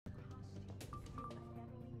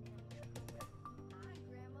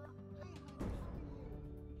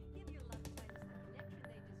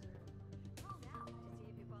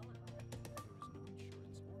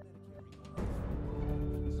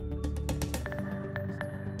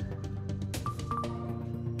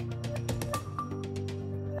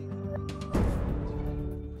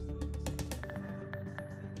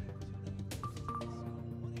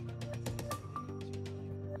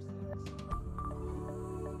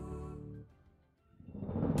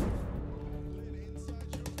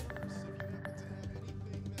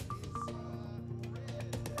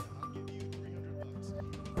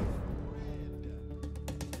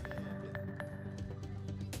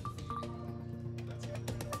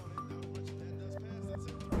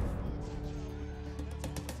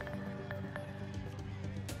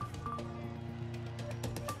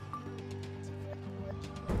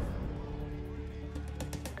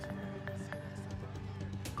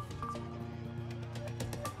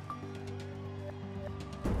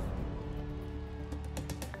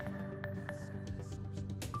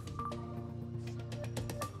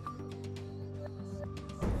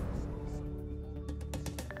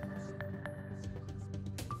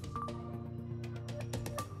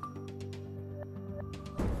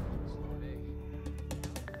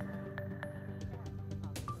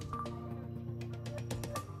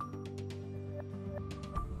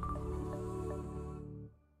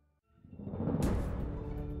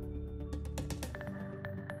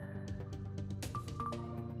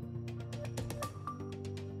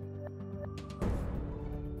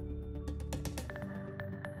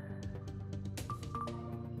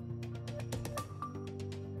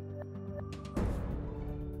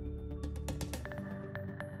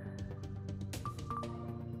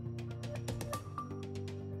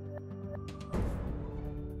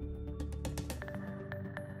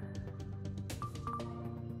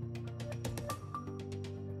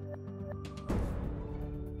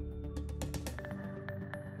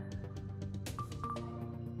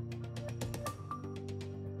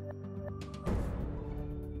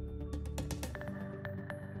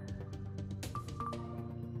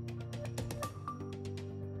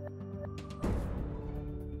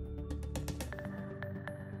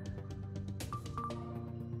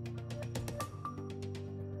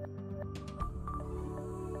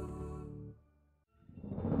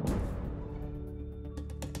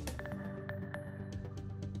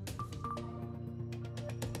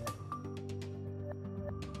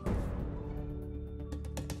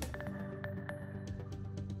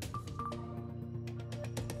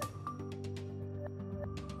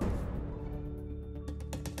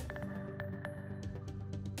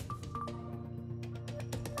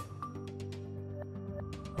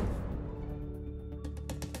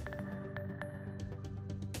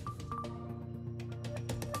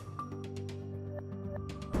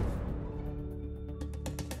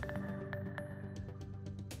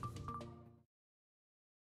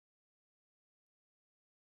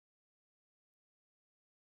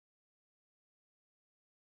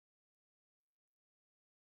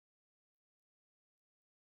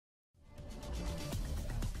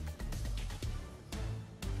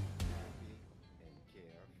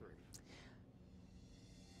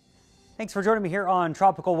Thanks for joining me here on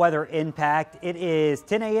Tropical Weather Impact. It is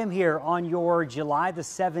 10 a.m. here on your July the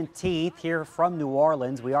 17th here from New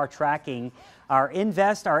Orleans. We are tracking our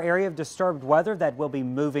area of disturbed weather that will be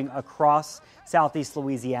moving across southeast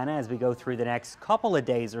Louisiana as we go through the next couple of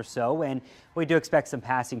days or so. And we do expect some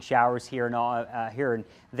passing showers here and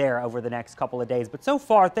there over the next couple of days. But so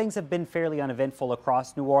far, things have been fairly uneventful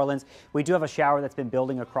across New Orleans. We do have a shower that's been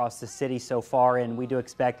building across the city so far, and we do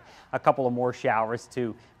expect a couple of more showers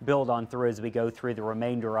to build on through as we go through the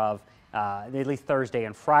remainder of at least Thursday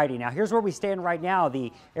and Friday. Now, here's where we stand right now.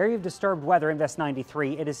 The area of disturbed weather, Invest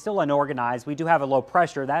 93, it is still unorganized. We do have a low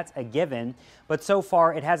pressure. That's a given. But so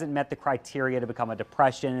far, it hasn't met the criteria to become a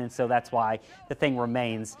depression. And so that's why the thing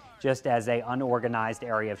remains just as a unorganized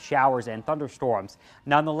area of showers and thunderstorms.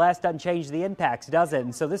 Nonetheless, doesn't change the impacts, does it?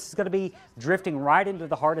 And so this is going to be drifting right into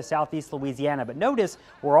the heart of southeast Louisiana. But notice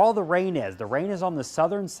where all the rain is. The rain is on the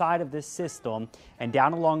southern side of this system and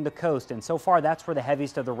down along the coast. And so far, that's where the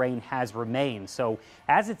heaviest of the rain has remained. So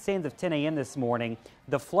as it stands at 10 a.m. this morning,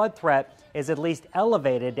 the flood threat is at least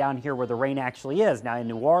elevated down here where the rain actually is. Now in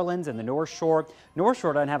New Orleans and the North Shore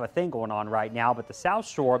doesn't have a thing going on right now, but the South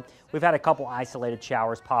Shore, we've had a couple isolated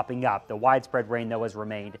showers popping up. The widespread rain, though, has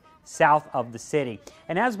remained south of the city.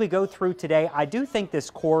 And as we go through today, I do think this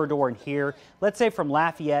corridor in here, let's say from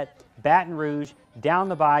Lafayette, Baton Rouge, down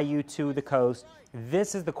the bayou to the coast,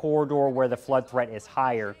 this is the corridor where the flood threat is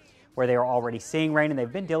higher, where they are already seeing rain, and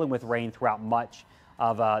they've been dealing with rain throughout much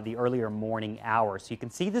of the earlier morning hours. So you can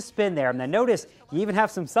see the spin there. And then notice you even have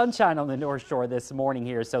some sunshine on the North Shore this morning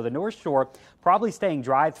here. So the North Shore probably staying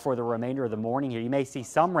dry for the remainder of the morning here. You may see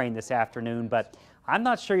some rain this afternoon, but I'm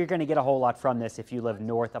not sure you're going to get a whole lot from this if you live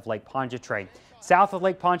north of Lake Pontchartrain. South of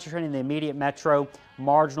Lake Pontchartrain in the immediate metro,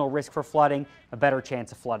 marginal risk for flooding, a better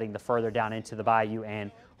chance of flooding the further down into the bayou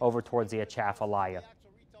and over towards the Atchafalaya.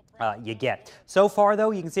 You get. So far,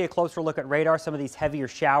 though, you can see a closer look at radar. Some of these heavier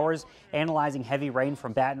showers, analyzing heavy rain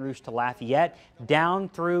from Baton Rouge to Lafayette, down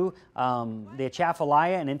through the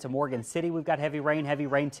Atchafalaya and into Morgan City. We've got heavy rain,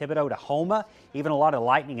 Thibodeau to Houma, even a lot of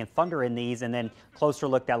lightning and thunder in these. And then closer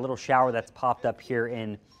look, that little shower that's popped up here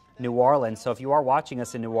in New Orleans. So if you are watching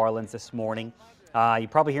us in New Orleans this morning, you're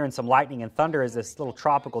probably hearing some lightning and thunder as this little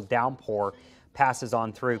tropical downpour passes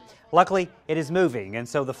on through. Luckily, it is moving, and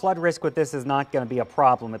so the flood risk with this is not going to be a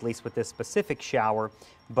problem, at least with this specific shower.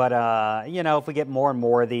 But, you know, if we get more and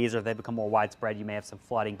more of these or they become more widespread, you may have some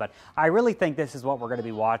flooding. But I really think this is what we're going to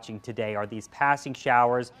be watching today, are these passing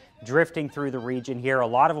showers drifting through the region here. A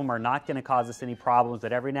lot of them are not going to cause us any problems,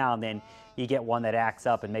 but every now and then you get one that acts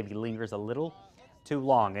up and maybe lingers a little too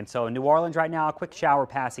long. And so in New Orleans right now, a quick shower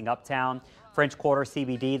passing uptown, French Quarter,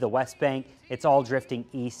 CBD, the West Bank, it's all drifting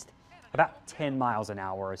east about 10 miles an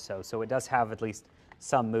hour or so. So it does have at least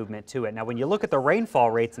some movement to it. Now, when you look at the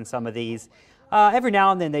rainfall rates in some of these, every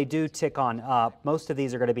now and then they do tick on up. Most of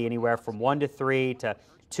these are going to be anywhere from 1 to 3 to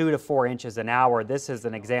 2 to 4 inches an hour. This is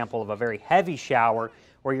an example of a very heavy shower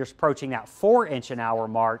where you're approaching that 4-inch an hour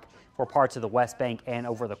mark for parts of the West Bank and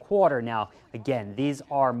over the quarter. Now, again, these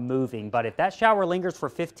are moving, but if that shower lingers for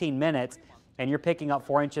 15 minutes and you're picking up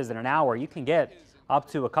 4 inches in an hour, you can get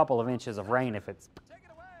up to a couple of inches of rain if it's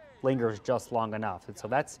lingers just long enough. And so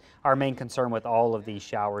that's our main concern with all of these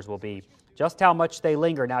showers, will be just how much they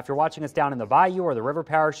linger. Now, if you're watching us down in the bayou or the river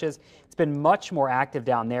parishes, it's been much more active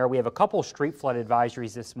down there. We have a couple street flood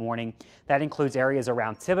advisories this morning. That includes areas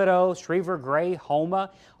around Thibodeau, Schriever, Gray,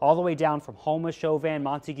 Houma, all the way down from Houma, Chauvin,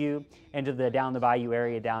 Montague, into the down the bayou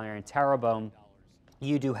area down there in Terrebonne.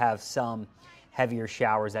 You do have some heavier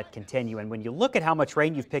showers that continue. And when you look at how much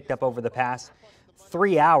rain you've picked up over the past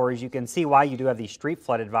 3 hours, you can see why you do have these street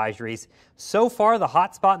flood advisories. So far, the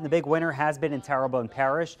hot spot in the big winter has been in Terrebonne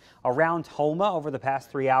Parish. Around Houma over the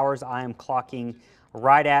past 3 hours, I am clocking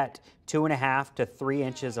right at 2.5 to 3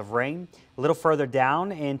 inches of rain. A little further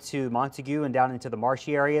down into Montague and down into the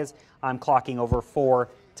marshy areas, I'm clocking over 4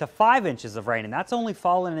 to 5 inches of rain, and that's only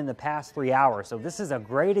fallen in the past 3 hours. So this is a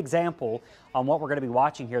great example on what we're going to be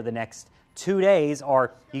watching here the next 2 days.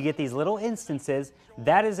 Are you get these little instances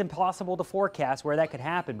that is impossible to forecast where that could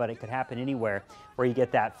happen, but it could happen anywhere where you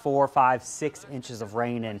get that 4, 5, 6 inches of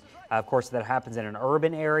rain. And of course, that happens in an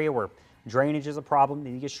urban area where drainage is a problem,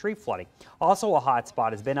 then you get street flooding. Also, a hot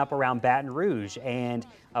spot has been up around Baton Rouge and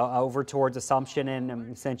over towards Assumption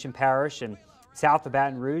and Ascension Parish and south of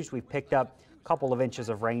Baton Rouge. We've picked up a couple of inches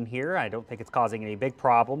of rain here. I don't think it's causing any big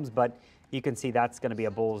problems, but you can see that's going to be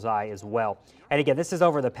a bullseye as well. And again, this is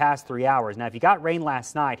over the past 3 hours. Now, if you got rain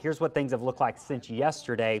last night, here's what things have looked like since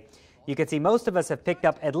yesterday. You can see most of us have picked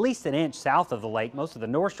up at least an inch south of the lake. Most of the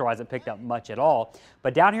North Shore hasn't picked up much at all.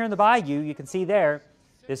 But down here in the bayou, you can see there,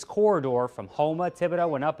 this corridor from Houma,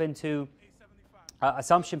 Thibodeau, and up into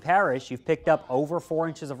Assumption Parish, you've picked up over 4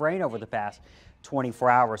 inches of rain over the past 24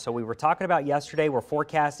 hours. So we were talking about yesterday, we're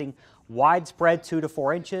forecasting widespread 2 to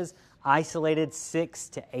 4 inches, isolated 6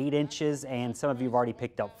 to 8 inches, and some of you have already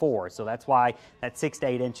picked up 4. So that's why that 6 to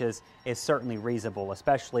 8 inches is certainly reasonable,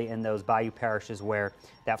 especially in those bayou parishes where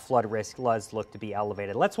that flood risk does look to be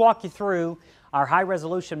elevated. Let's walk you through our high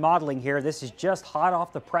resolution modeling here. This is just hot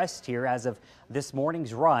off the press here as of this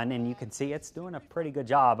morning's run, and you can see it's doing a pretty good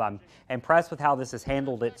job. I'm impressed with how this has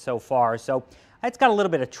handled it so far. So it's got a little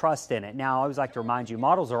bit of trust in it. Now, I always like to remind you,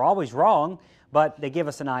 models are always wrong, but they give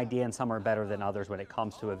us an idea, and some are better than others when it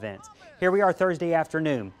comes to events. Here we are Thursday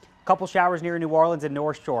afternoon. A couple showers near New Orleans and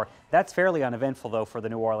North Shore. That's fairly uneventful, though, for the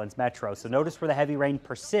New Orleans metro. So notice where the heavy rain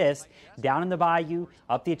persists, down in the bayou,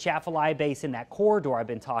 up the Atchafalaya Basin, that corridor I've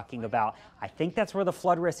been talking about. I think that's where the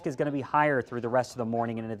flood risk is going to be higher through the rest of the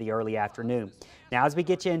morning and into the early afternoon. Now, as we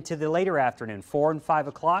get you into the later afternoon, 4 and 5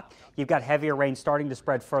 o'clock, you've got heavier rain starting to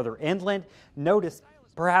spread further inland. Notice,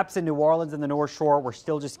 perhaps in New Orleans and the North Shore, we're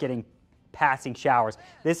still just getting passing showers.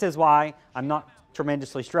 This is why I'm not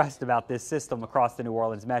tremendously stressed about this system across the New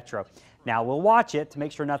Orleans metro. Now, we'll watch it to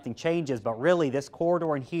make sure nothing changes, but really this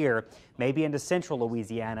corridor in here, maybe into central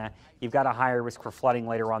Louisiana, you've got a higher risk for flooding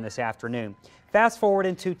later on this afternoon. Fast forward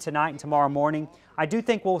into tonight and tomorrow morning, I do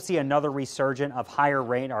think we'll see another resurgence of higher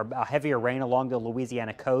rain or heavier rain along the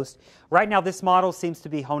Louisiana coast. Right now, this model seems to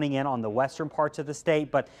be honing in on the western parts of the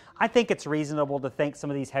state, but I think it's reasonable to think some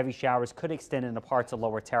of these heavy showers could extend into parts of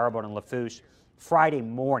Lower Terrebonne and Lafourche Friday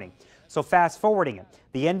morning. So fast forwarding it,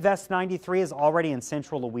 the Invest 93 is already in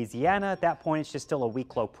central Louisiana. At that point, it's just still a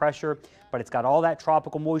weak low pressure, but it's got all that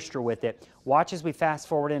tropical moisture with it. Watch as we fast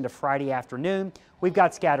forward into Friday afternoon. We've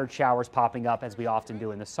got scattered showers popping up as we often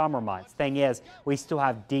do in the summer months. Thing is, we still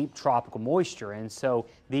have deep tropical moisture, and so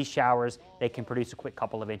these showers, they can produce a quick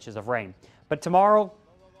couple of inches of rain. But tomorrow,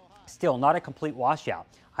 still not a complete washout.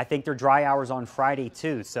 I think they're dry hours on Friday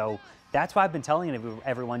too, so that's why I've been telling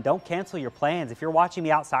everyone, don't cancel your plans. If you're watching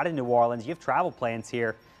me outside of New Orleans, you have travel plans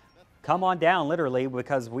here, come on down literally,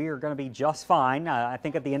 because we are going to be just fine. I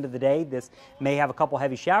think at the end of the day, this may have a couple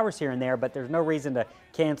heavy showers here and there, but there's no reason to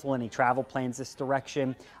cancel any travel plans this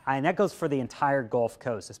direction. And that goes for the entire Gulf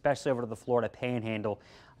Coast, especially over to the Florida Panhandle.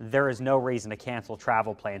 There is no reason to cancel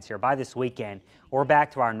travel plans here. By this weekend, we're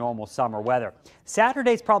back to our normal summer weather.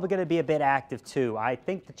 Saturday's probably going to be a bit active too. I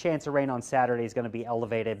think the chance of rain on Saturday is going to be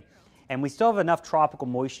elevated. And we still have enough tropical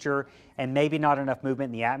moisture and maybe not enough movement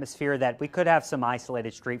in the atmosphere that we could have some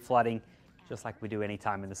isolated street flooding, just like we do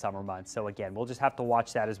anytime in the summer months. So again, we'll just have to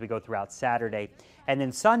watch that as we go throughout Saturday. And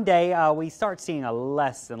then Sunday, we start seeing a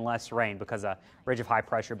less and less rain because a ridge of high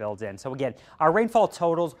pressure builds in. So again, our rainfall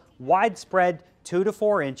totals, widespread 2 to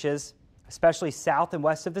 4 inches, especially south and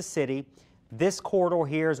west of the city. This corridor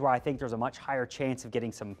here is where I think there's a much higher chance of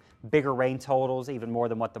getting some bigger rain totals, even more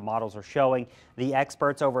than what the models are showing. The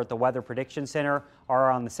experts over at the Weather Prediction Center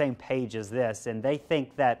are on the same page as this, and they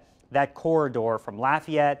think that that corridor from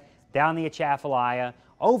Lafayette down the Atchafalaya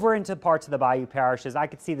over into parts of the bayou parishes, I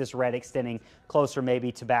could see this red extending closer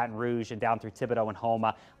maybe to Baton Rouge and down through Thibodaux and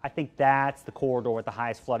Houma. I think that's the corridor with the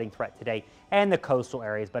highest flooding threat today, and the coastal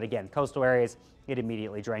areas. But again, coastal areas, it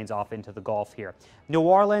immediately drains off into the Gulf here. New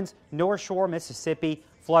Orleans, North Shore, Mississippi,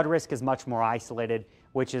 flood risk is much more isolated,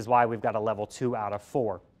 which is why we've got a level 2 out of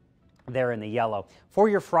 4. There in the yellow. For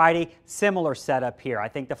your Friday, similar setup here. I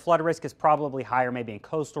think the flood risk is probably higher maybe in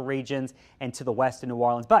coastal regions and to the west of New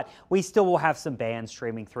Orleans, but we still will have some bands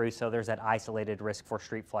streaming through, so there's that isolated risk for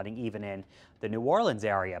street flooding even in the New Orleans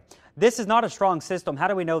area. This is not a strong system. How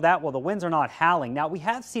do we know that? Well, the winds are not howling. Now, we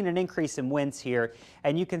have seen an increase in winds here,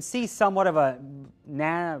 and you can see somewhat of a, I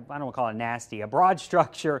don't want to call it nasty, a broad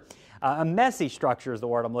structure. A messy structure is the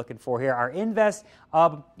word I'm looking for here. Our Invest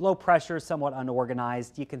low pressure is somewhat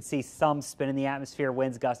unorganized. You can see some spin in the atmosphere,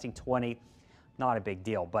 winds gusting 20. Not a big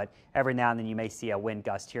deal, but every now and then you may see a wind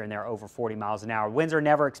gust here and there over 40 miles an hour. Winds are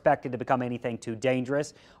never expected to become anything too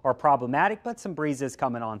dangerous or problematic, but some breezes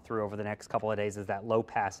coming on through over the next couple of days as that low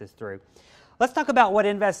passes through. Let's talk about what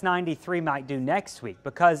Invest 93 might do next week,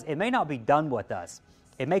 because it may not be done with us.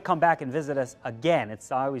 It may come back and visit us again.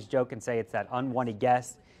 I always joke and say it's that unwanted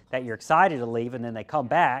guest that you're excited to leave, and then they come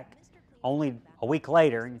back only a week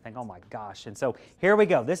later, and you think, oh my gosh. And so here we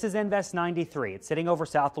go. This is Invest 93. It's sitting over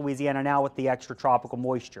South Louisiana now with the extra tropical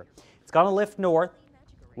moisture. It's going to lift north.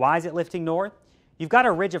 Why is it lifting north? You've got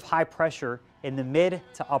a ridge of high pressure in the mid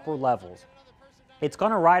to upper levels. It's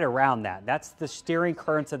going to ride around that. That's the steering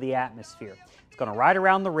currents of the atmosphere. It's going to ride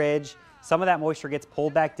around the ridge. Some of that moisture gets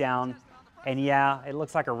pulled back down. And yeah, it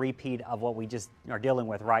looks like a repeat of what we just are dealing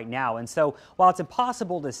with right now. And so while it's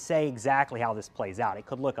impossible to say exactly how this plays out, it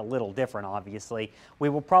could look a little different, obviously. We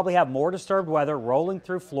will probably have more disturbed weather rolling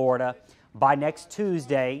through Florida by next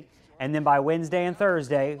Tuesday. And then by Wednesday and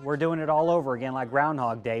Thursday, we're doing it all over again like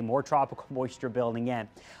Groundhog Day, more tropical moisture building in.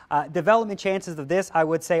 Development chances of this, I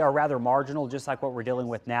would say, are rather marginal, just like what we're dealing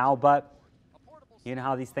with now. But you know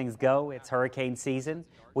how these things go. It's hurricane season.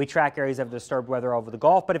 We track areas of disturbed weather over the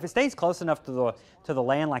Gulf, but if it stays close enough to the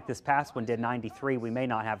land like this past one did, 93, we may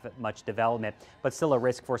not have much development, but still a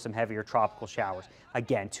risk for some heavier tropical showers.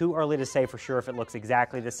 Again, too early to say for sure if it looks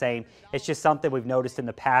exactly the same. It's just something we've noticed in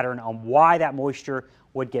the pattern on why that moisture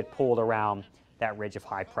would get pulled around that ridge of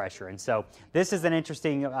high pressure. And so this is an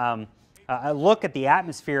interesting look at the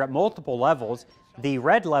atmosphere at multiple levels. The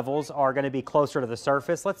red levels are going to be closer to the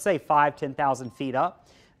surface, let's say 10,000 feet up.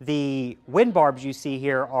 The wind barbs you see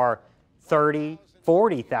here are 30,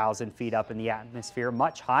 40,000 feet up in the atmosphere,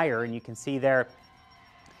 much higher. And you can see there,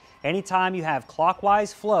 anytime you have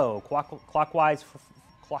clockwise flow, clockwise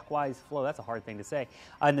flow, that's a hard thing to say,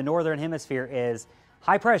 in the northern hemisphere is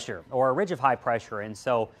high pressure or a ridge of high pressure. And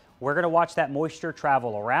so we're going to watch that moisture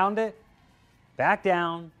travel around it, back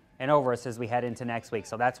down, and over us as we head into next week.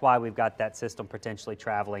 So that's why we've got that system potentially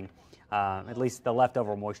traveling, at least the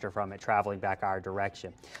leftover moisture from it traveling back our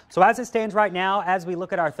direction. So as it stands right now, as we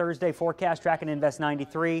look at our Thursday forecast, tracking Invest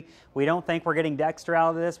 93, we don't think we're getting Dexter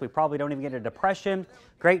out of this. We probably don't even get a depression.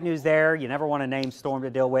 Great news there. You never want a named storm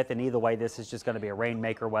to deal with, and either way, this is just going to be a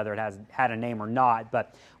rainmaker, whether it has had a name or not.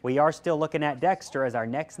 But we are still looking at Dexter as our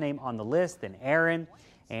next name on the list, and Aaron.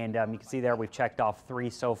 And you can see there we've checked off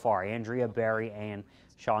 3 so far, Andrea, Barry, and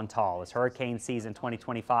Chantal, as hurricane season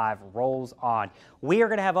 2025 rolls on. We are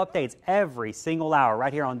going to have updates every single hour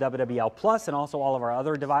right here on WWL Plus and also all of our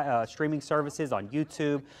other streaming services on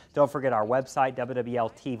YouTube. Don't forget our website,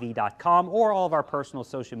 WWLTV.com, or all of our personal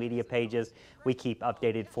social media pages. We keep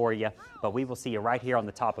updated for you, but we will see you right here on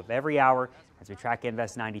the top of every hour as we track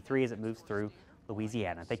Invest 93 as it moves through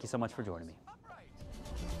Louisiana. Thank you so much for joining me.